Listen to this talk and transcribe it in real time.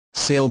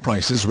sale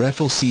prices.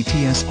 Refill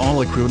CTS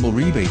all accruable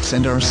rebates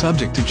and are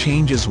subject to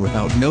changes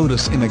without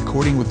notice in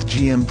according with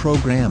GM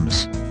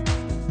programs.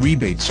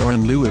 Rebates are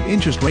in lieu of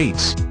interest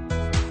rates.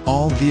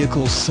 All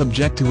vehicles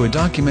subject to a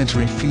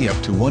documentary fee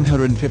up to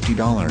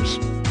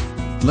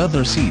 $150.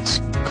 Leather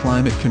seats,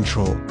 climate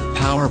control,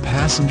 power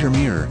passenger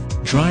mirror,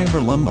 driver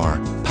lumbar,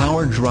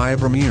 power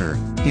driver mirror,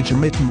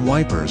 intermittent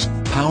wipers,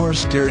 power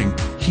steering,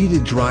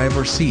 heated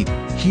driver seat,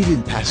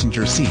 heated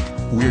passenger seat,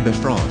 rear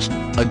defrost,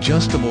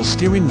 adjustable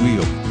steering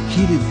wheel,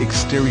 heated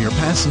exterior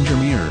passenger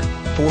mirror,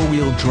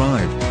 four-wheel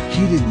drive,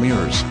 heated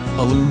mirrors,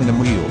 aluminum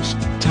wheels,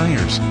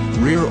 tires,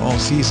 rear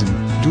all-season,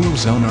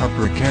 dual-zone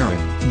upper carrot,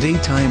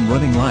 daytime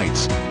running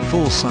lights,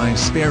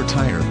 full-size spare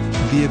tire,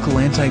 vehicle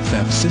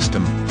anti-theft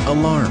system,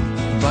 alarm,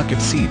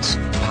 bucket seats,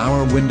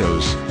 power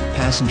windows,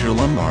 passenger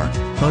lumbar,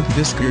 front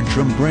disc rear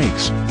drum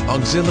brakes,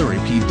 auxiliary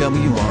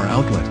PWR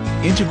outlet,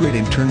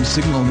 integrated turn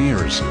signal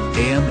mirrors,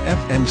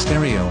 AM/FM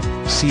stereo,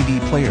 CD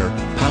player,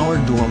 power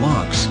door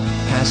locks,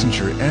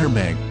 passenger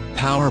airbag,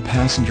 power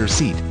passenger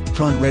seat,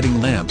 front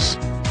reading lamps,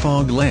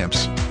 fog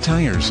lamps,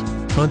 tires,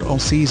 front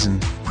all-season,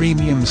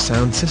 premium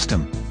sound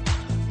system,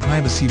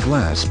 privacy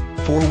glass,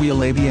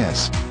 four-wheel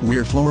ABS,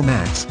 rear floor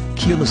mats,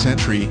 keyless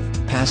entry,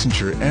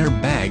 passenger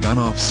airbag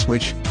on-off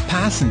switch,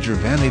 passenger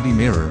vanity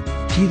mirror,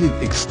 heated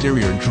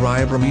exterior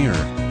driver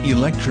mirror,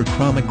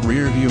 electrochromic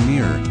rearview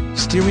mirror,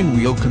 steering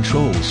wheel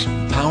controls,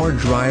 power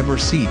driver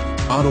seat,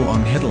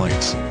 auto-on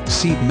headlights,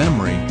 seat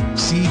memory,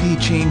 CD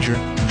changer,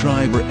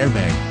 driver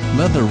airbag,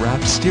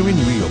 leather-wrapped steering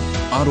wheel,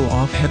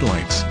 auto-off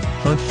headlights,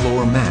 front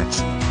floor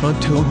mats,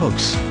 front tow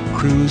hooks,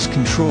 cruise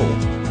control,